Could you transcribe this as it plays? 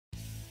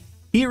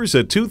Here's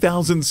a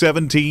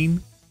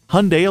 2017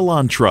 Hyundai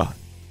Elantra.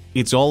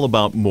 It's all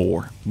about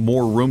more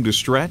room to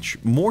stretch,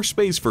 more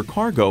space for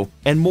cargo,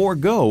 and more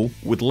go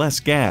with less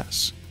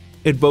gas.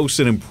 It boasts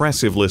an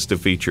impressive list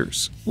of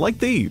features like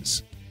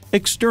these: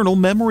 external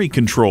memory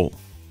control,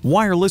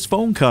 wireless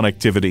phone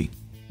connectivity,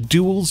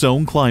 dual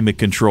zone climate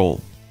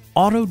control,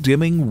 auto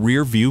dimming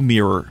rear view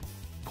mirror,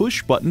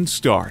 push button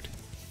start,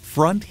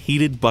 front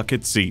heated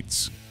bucket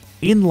seats,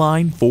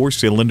 inline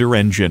 4-cylinder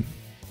engine,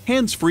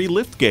 hands-free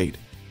liftgate,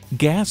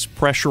 gas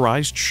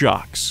pressurized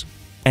shocks,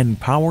 and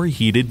power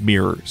heated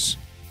mirrors.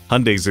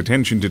 Hyundai's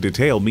attention to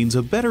detail means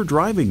a better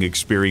driving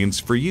experience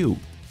for you.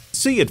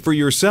 See it for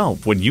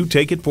yourself when you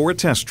take it for a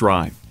test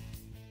drive.